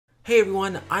Hey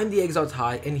everyone, I'm the Exalt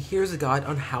Tai, and here's a guide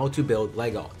on how to build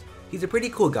Legault. He's a pretty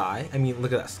cool guy. I mean,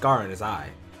 look at that scar on his eye.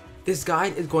 This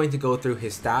guide is going to go through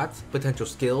his stats, potential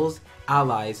skills,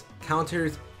 allies,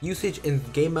 counters, usage in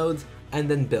game modes, and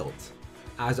then builds.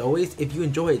 As always, if you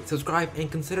enjoyed, subscribe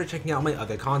and consider checking out my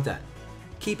other content.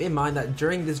 Keep in mind that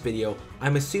during this video,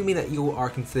 I'm assuming that you are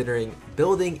considering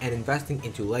building and investing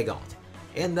into Legault,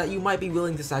 and that you might be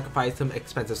willing to sacrifice some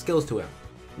expensive skills to him.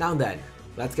 Now then,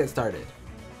 let's get started.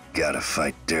 Gotta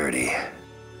fight dirty.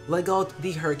 Legault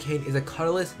the Hurricane is a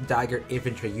colorless dagger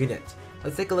infantry unit.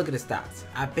 Let's take a look at his stats.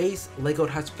 At base, Legault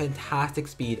has fantastic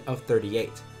speed of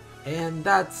 38, and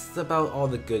that's about all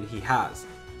the good he has.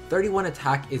 31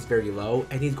 attack is very low,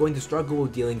 and he's going to struggle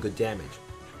with dealing good damage.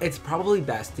 It's probably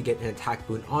best to get an attack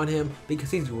boon on him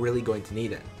because he's really going to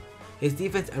need it. His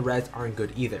defense and res aren't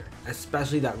good either,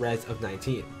 especially that res of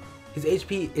 19. His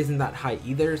HP isn't that high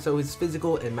either, so his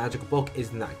physical and magical bulk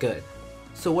isn't that good.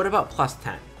 So what about plus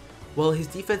 10? Well, his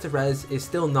defensive res is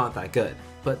still not that good,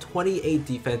 but 28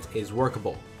 defense is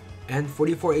workable, and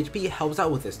 44 HP helps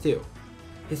out with this too.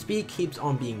 His speed keeps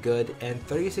on being good, and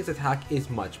 36 attack is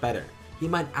much better. He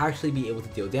might actually be able to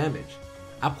deal damage.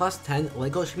 At plus 10,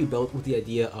 Legault should be built with the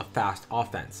idea of fast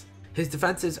offense. His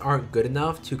defenses aren't good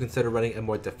enough to consider running a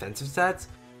more defensive set.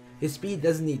 His speed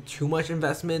doesn't need too much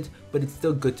investment, but it's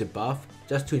still good to buff,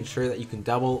 just to ensure that you can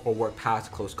double or work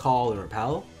past close call and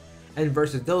repel. And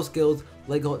versus those skills,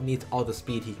 Legault needs all the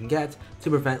speed he can get to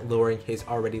prevent lowering his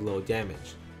already low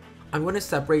damage. I'm going to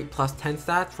separate plus 10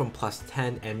 stats from plus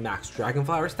 10 and max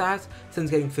Dragonflower stats,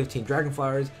 since getting 15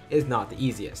 Dragonflowers is not the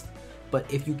easiest. But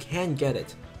if you can get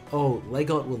it, oh,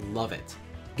 Legault will love it.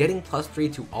 Getting plus 3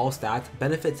 to all stats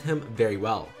benefits him very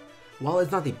well. While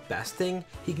it's not the best thing,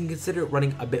 he can consider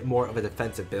running a bit more of a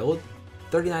defensive build.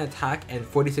 39 attack and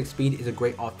 46 speed is a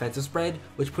great offensive spread,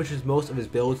 which pushes most of his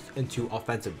builds into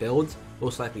offensive builds,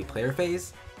 most likely player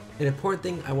phase. An important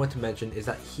thing I want to mention is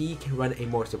that he can run a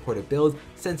more supportive build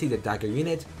since he's a dagger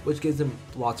unit, which gives him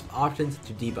lots of options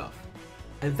to debuff.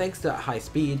 And thanks to that high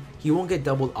speed, he won't get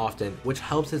doubled often, which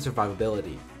helps his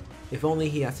survivability. If only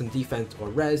he has some defense or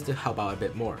res to help out a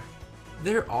bit more.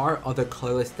 There are other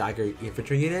colorless dagger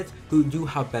infantry units who do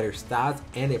have better stats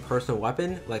and a personal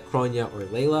weapon like Kronya or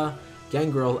Layla.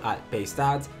 Gangrel at base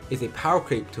stats is a power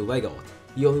creep to Legault.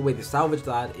 The only way to salvage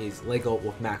that is Legault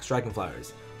with max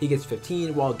Dragonflowers. He gets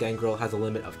 15 while Gangrel has a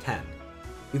limit of 10.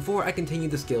 Before I continue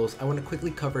the skills, I want to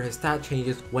quickly cover his stat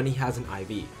changes when he has an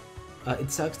IV. It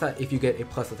sucks that if you get a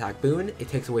plus attack boon, it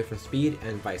takes away from speed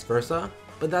and vice versa,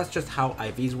 but that's just how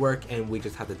IVs work and we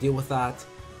just have to deal with that.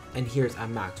 And here's a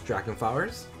max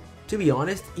Dragonflowers. To be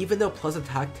honest, even though plus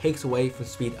attack takes away from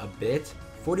speed a bit,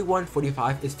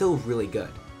 41-45 is still really good.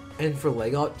 And for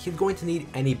Legault, he's going to need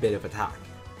any bit of attack.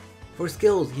 For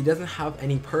skills, he doesn't have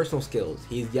any personal skills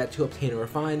he's yet to obtain or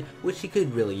refine, which he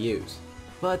could really use.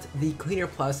 But the Cleaner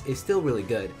Plus is still really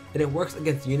good, and it works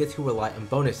against units who rely on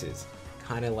bonuses,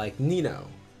 kinda like Nino.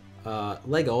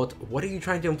 Legault, what are you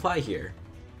trying to imply here?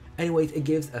 Anyways, it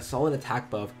gives a solid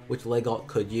attack buff, which Legault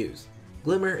could use.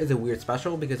 Glimmer is a weird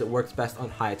special because it works best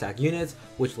on high attack units,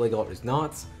 which Legault is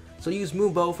not, so use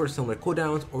Moonbow for similar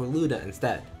cooldowns or Luna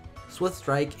instead. Swift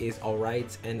Strike is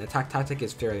alright, and Attack Tactic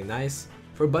is fairly nice.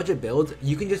 For budget builds,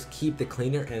 you can just keep the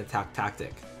Cleaner and Attack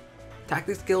Tactic.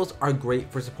 Tactic skills are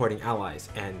great for supporting allies,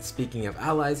 and speaking of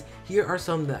allies, here are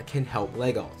some that can help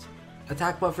Legault.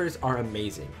 Attack buffers are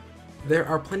amazing. There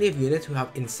are plenty of units who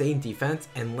have insane defense,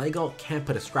 and Legault can't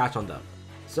put a scratch on them.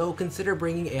 So consider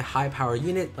bringing a high power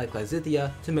unit like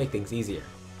Lysithea to make things easier.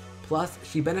 Plus,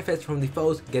 she benefits from the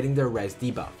foes getting their res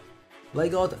debuffed.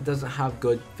 Legault doesn't have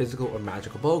good physical or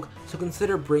magical bulk, so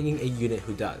consider bringing a unit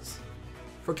who does.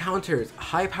 For counters,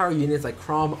 high power units like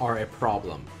Chrom are a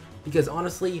problem, because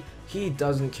honestly, he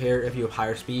doesn't care if you have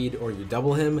higher speed or you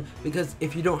double him, because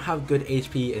if you don't have good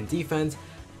HP and defense,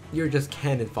 you're just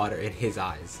cannon fodder in his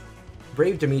eyes.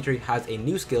 Brave Dimitri has a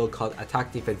new skill called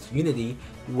Attack Defense Unity,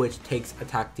 which takes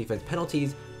attack defense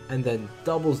penalties and then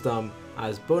doubles them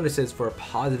as bonuses for a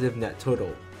positive net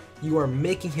total. You are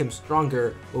making him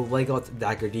stronger with Legault's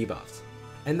dagger debuffs.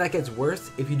 And that gets worse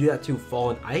if you do that to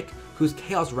Fallen Ike, whose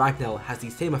Chaos Ragnell has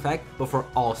the same effect but for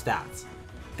all stats.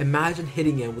 Imagine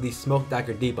hitting him with the Smoke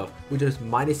Dagger debuff, which is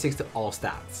 -6 to all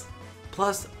stats.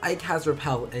 Plus, Ike has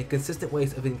repel and consistent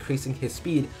ways of increasing his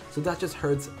speed, so that just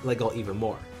hurts Legault even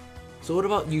more. So what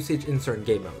about usage in certain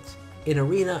game modes? In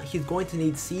Arena, he's going to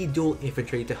need C dual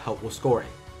infantry to help with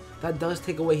scoring. That does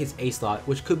take away his A slot,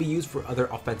 which could be used for other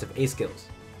offensive A skills.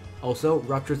 Also,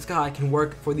 Ruptured Sky can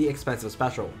work for the expensive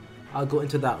special. I'll go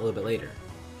into that a little bit later.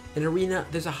 In Arena,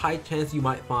 there's a high chance you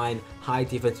might find high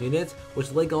defense units, which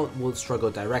Legault will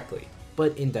struggle directly.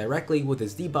 but indirectly with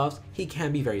his debuffs, he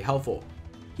can be very helpful.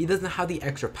 He doesn't have the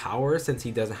extra power since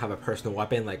he doesn't have a personal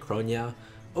weapon like Kronia.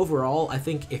 Overall, I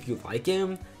think if you like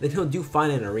him, then he'll do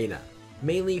fine in Arena,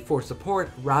 mainly for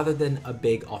support rather than a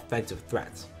big offensive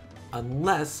threat.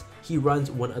 Unless he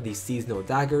runs one of these seasonal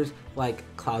daggers like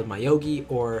Cloud Mayogi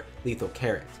or Lethal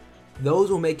Carrot. Those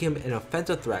will make him an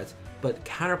offensive threat, but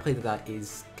counterplay to that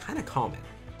is kinda common.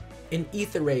 In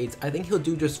Ether Raids, I think he'll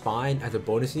do just fine as a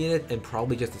bonus unit and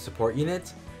probably just a support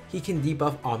unit. He can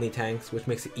debuff Omni Tanks, which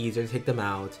makes it easier to take them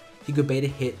out. He could bait a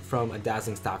hit from a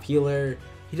Dazzling Staff Healer.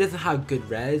 He doesn't have good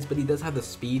res, but he does have the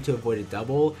speed to avoid a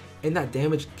double, and that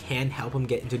damage can help him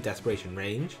get into desperation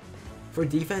range. For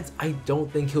defense, I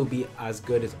don't think he'll be as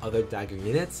good as other dagger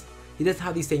units. He doesn't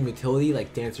have the same utility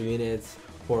like Dancer units,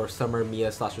 or Summer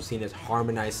Mia/Rosina's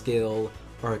Harmonize skill,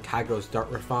 or Kagro's Dart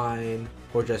Refine,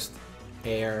 or just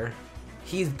Air.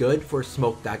 He's good for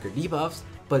smoke dagger debuffs,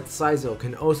 but Saizo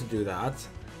can also do that.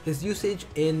 His usage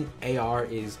in AR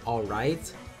is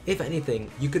alright. If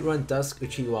anything, you could run Dusk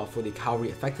Uchiwa for the cavalry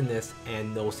effectiveness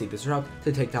and No Sleep Disrupt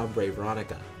to take down Brave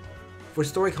Veronica. For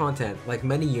story content, like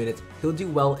many units, he'll do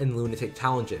well in Lunatic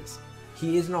challenges.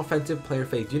 He is an offensive player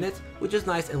phase unit, which is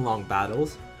nice in long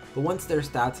battles, but once their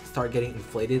stats start getting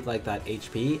inflated like that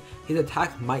HP, his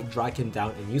attack might drag him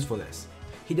down in usefulness.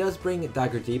 He does bring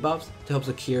dagger debuffs to help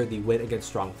secure the win against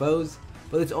strong foes,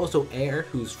 but it's also Air,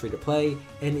 who's free to play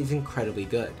and is incredibly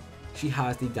good. She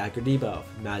has the dagger debuff,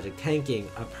 magic tanking,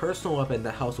 a personal weapon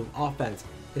that helps with offense,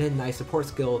 and a nice support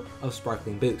skill of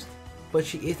Sparkling Boost. But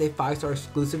she is a 5-star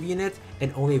exclusive unit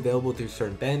and only available through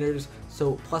certain banners,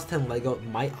 so plus 10 Legault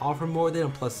might offer more than a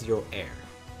plus 0 Air.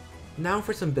 Now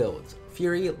for some builds.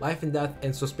 Fury, Life and Death,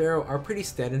 and Sospero are pretty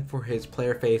standard for his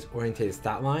player phase oriented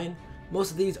stat line.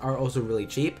 Most of these are also really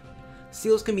cheap.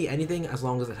 Seals can be anything as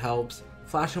long as it helps.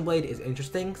 Flash and Blade is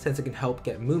interesting since it can help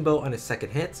get Moonbow on his second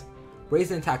hit.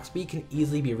 Raise and attack speed can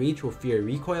easily be reached with Fury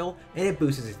Recoil, and it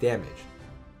boosts his damage.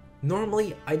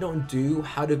 Normally, I don't do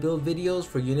how to build videos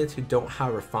for units who don't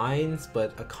have refines,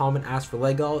 but a common ask for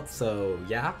Legault, so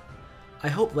yeah. I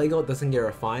hope Legault doesn't get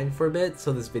refined for a bit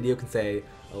so this video can stay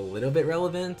a little bit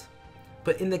relevant.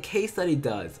 But in the case that he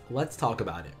does, let's talk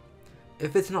about it.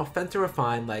 If it's an offensive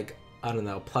refine like, I don't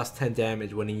know, plus 10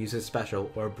 damage when he uses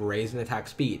special or brazen attack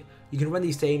speed, you can run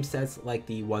these same sets like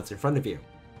the ones in front of you.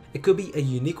 It could be a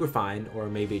unique refine, or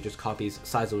maybe it just copies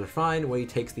Saizo's refine where he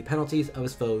takes the penalties of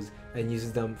his foes and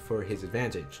uses them for his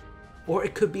advantage. Or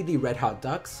it could be the Red Hot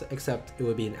Ducks, except it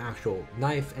would be an actual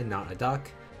knife and not a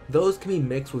duck. Those can be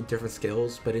mixed with different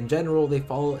skills, but in general they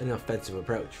follow an offensive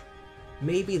approach.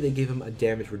 Maybe they give him a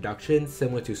damage reduction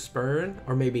similar to Spurn,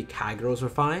 or maybe Kagro's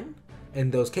refine.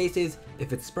 In those cases,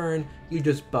 if it's Spurn, you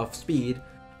just buff speed,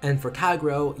 and for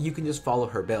Kagro, you can just follow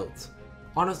her builds.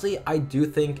 Honestly, I do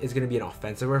think it's going to be an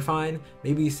offensive refine,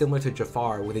 maybe similar to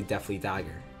Jafar with a Deathly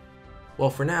Dagger. Well,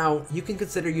 for now, you can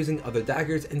consider using other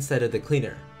daggers instead of the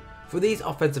cleaner. For these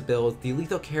offensive builds, the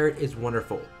Lethal Carrot is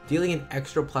wonderful. Dealing an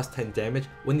extra plus 10 damage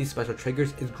when these special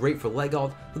triggers is great for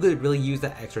Legault, who could really use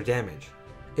that extra damage.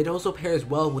 It also pairs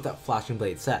well with that Flashing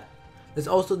Blade set. There's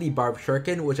also the Barbed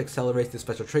Shuriken, which accelerates the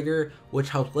special trigger, which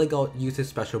helps Legault use his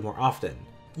special more often.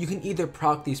 You can either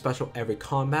proc the special every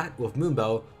combat with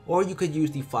Moonbow, or you could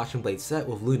use the Flashing Blade set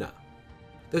with Luna.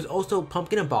 There's also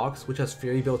Pumpkin and Box, which has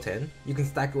Fury built in. You can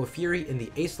stack it with Fury in the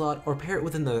A slot or pair it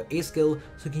with another A skill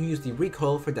so you can use the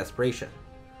recoil for desperation.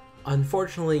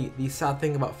 Unfortunately, the sad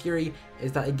thing about Fury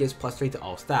is that it gives plus 3 to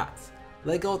all stats.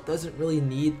 Legault doesn't really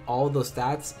need all those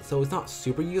stats, so it's not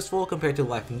super useful compared to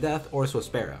Life and Death or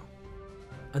Sospero.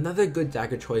 Another good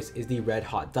dagger choice is the Red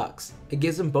Hot Ducks. It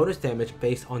gives them bonus damage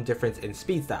based on difference in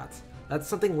speed stats. That's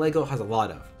something Legault has a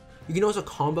lot of. You can also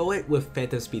combo it with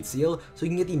Phantom Speed Seal so you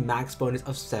can get the max bonus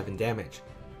of 7 damage.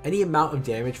 Any amount of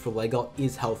damage for Legault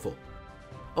is helpful.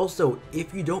 Also,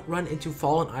 if you don't run into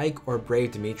Fallen Ike or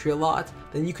Brave Dimitri a lot,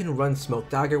 then you can run Smoke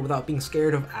Dagger without being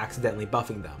scared of accidentally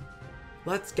buffing them.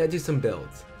 Let's get to some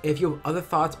builds. If you have other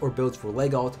thoughts or builds for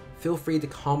Legault, feel free to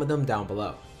comment them down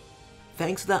below.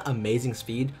 Thanks to that amazing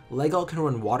speed, Legault can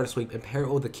run Water Sweep and pair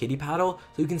it with a Kitty Paddle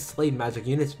so you can slay magic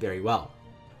units very well.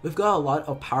 We've got a lot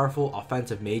of powerful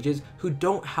offensive mages who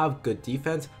don't have good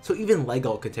defense, so even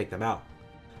Legault could take them out.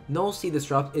 Null Sea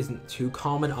Disrupt isn't too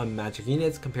common on magic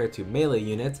units compared to melee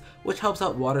units, which helps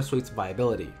out Water Sweep's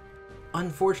viability.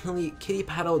 Unfortunately, Kitty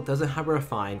Paddle doesn't have a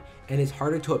refine and is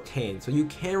harder to obtain, so you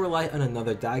can rely on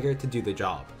another dagger to do the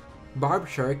job. Barbed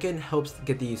Shuriken helps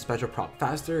get the special prop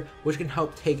faster, which can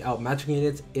help take out magic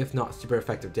units if not super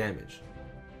effective damage.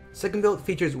 Second build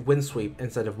features Wind Sweep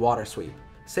instead of Water Sweep.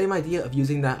 Same idea of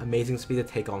using that amazing speed to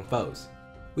take on foes.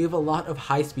 We have a lot of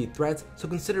high speed threats, so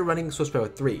consider running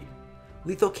Sospero 3.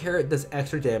 Lethal Carrot does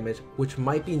extra damage, which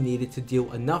might be needed to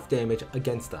deal enough damage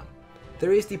against them.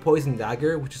 There is the Poison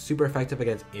Dagger, which is super effective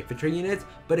against infantry units,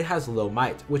 but it has low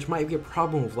might, which might be a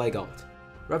problem with Legault.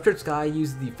 Ruptured Sky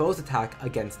uses the foe's attack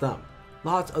against them.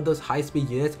 Lots of those high speed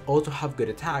units also have good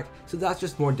attack, so that's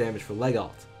just more damage for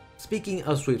Legault. Speaking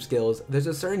of sweep skills, there's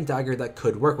a certain dagger that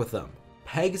could work with them.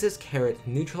 Pegasus Carrot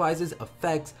neutralizes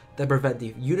effects that prevent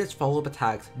the unit's follow-up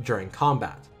attacks during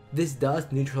combat. This does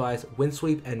neutralize Wind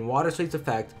Sweep and Water Sweep's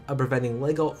effect of preventing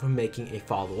Legault from making a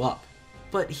follow-up.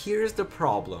 But here's the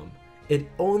problem. It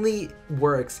only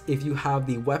works if you have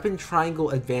the weapon triangle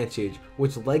advantage,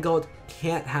 which Legault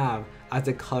can't have as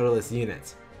a colorless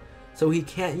unit. So he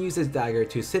can't use his dagger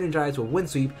to synergize with Wind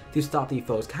Sweep to stop the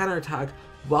foe's counterattack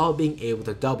while being able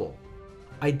to double.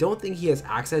 I don't think he has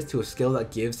access to a skill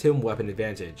that gives him weapon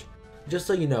advantage. Just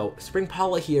so you know, Spring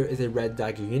Paula here is a red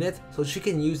dagger unit, so she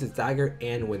can use his dagger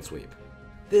and Wind Sweep.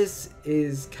 This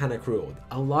is kinda cruel.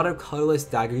 A lot of colorless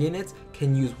dagger units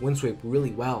can use Wind Sweep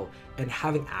really well, and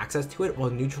having access to it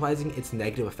while neutralizing its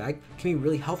negative effect can be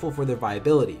really helpful for their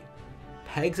viability.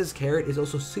 Pegasus Carrot is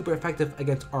also super effective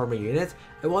against armor units,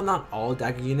 and while not all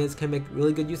dagger units can make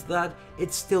really good use of that,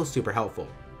 it's still super helpful.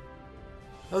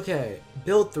 Okay,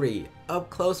 build 3, up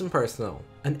close and personal.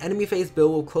 An enemy phase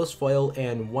build with close foil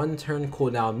and 1 turn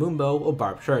cooldown Moonbow or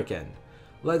Barbed Shuriken.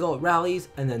 Legault rallies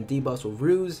and then debuffs with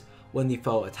Ruse. When the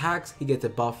foe attacks, he gets a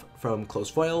buff from close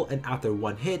foil, and after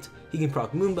 1 hit, he can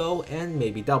proc Moonbow and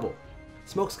maybe double.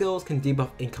 Smoke skills can debuff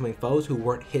incoming foes who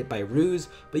weren't hit by Ruse,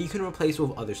 but you can replace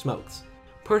with other smokes.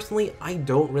 Personally, I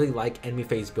don't really like enemy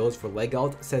phase builds for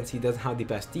Legault since he doesn't have the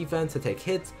best defense to take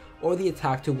hits or the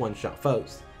attack to one-shot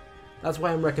foes. That's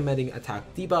why I'm recommending attack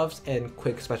debuffs and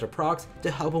quick special procs to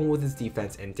help him with his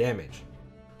defense and damage.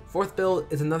 Fourth build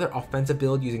is another offensive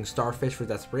build using Starfish for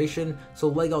desperation,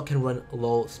 so Legault can run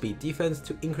low speed defense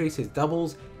to increase his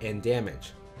doubles and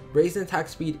damage. Raised in attack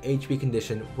speed HP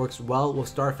condition works well with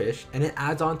Starfish, and it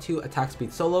adds on to attack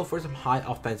speed solo for some high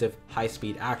offensive, high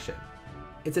speed action.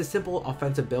 It's a simple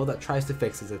offensive build that tries to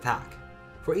fix his attack.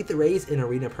 For Ether Rays in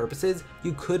arena purposes,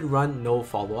 you could run no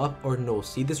follow-up or no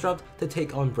Seed Disrupt to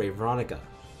take on Brave Veronica.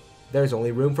 There's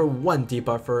only room for 1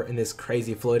 debuffer in this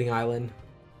crazy floating island.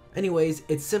 Anyways,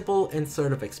 it's simple and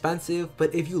sort of expensive,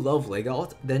 but if you love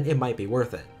Legault, then it might be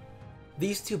worth it.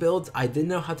 These 2 builds I didn't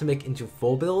know how to make into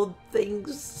full build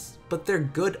things, but they're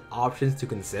good options to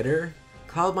consider.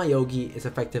 Cloud Mayogi is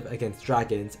effective against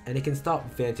dragons, and it can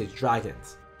stop Vantage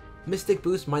dragons. Mystic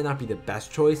Boost might not be the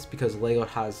best choice because Legault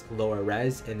has lower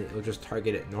res and it will just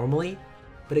target it normally,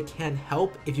 but it can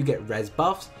help if you get res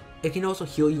buffs. It can also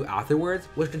heal you afterwards,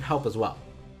 which can help as well.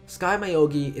 Sky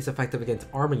Mayogi is effective against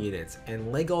armor units,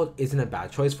 and Legault isn't a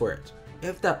bad choice for it.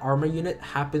 If that armor unit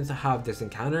happens to have this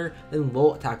encounter, then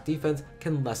low attack defense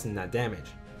can lessen that damage.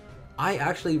 I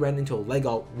actually ran into a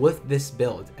Legault with this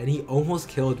build, and he almost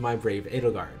killed my Brave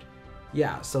Edelgard.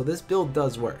 Yeah, so this build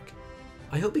does work.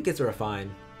 I hope it gets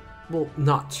refined. Well,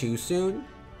 not too soon.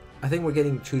 I think we're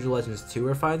getting True Legends 2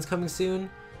 refines coming soon,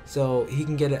 so he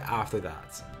can get it after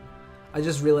that. I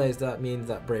just realized that means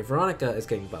that Brave Veronica is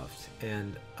getting buffed,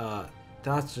 and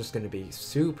that's just going to be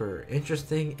super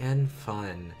interesting and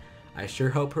fun. I sure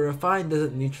hope her refine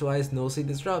doesn't neutralize No Seed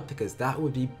Disrupt because that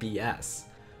would be BS.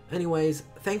 Anyways,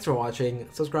 thanks for watching,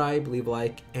 subscribe, leave a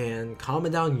like, and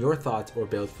comment down your thoughts or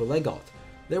builds for Legault.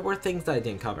 There were things that I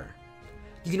didn't cover.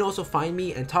 You can also find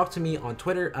me and talk to me on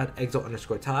Twitter at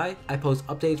Exalt_Tai. I post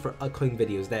updates for upcoming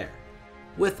videos there.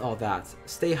 With all that,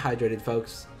 stay hydrated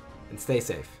folks, and stay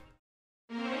safe.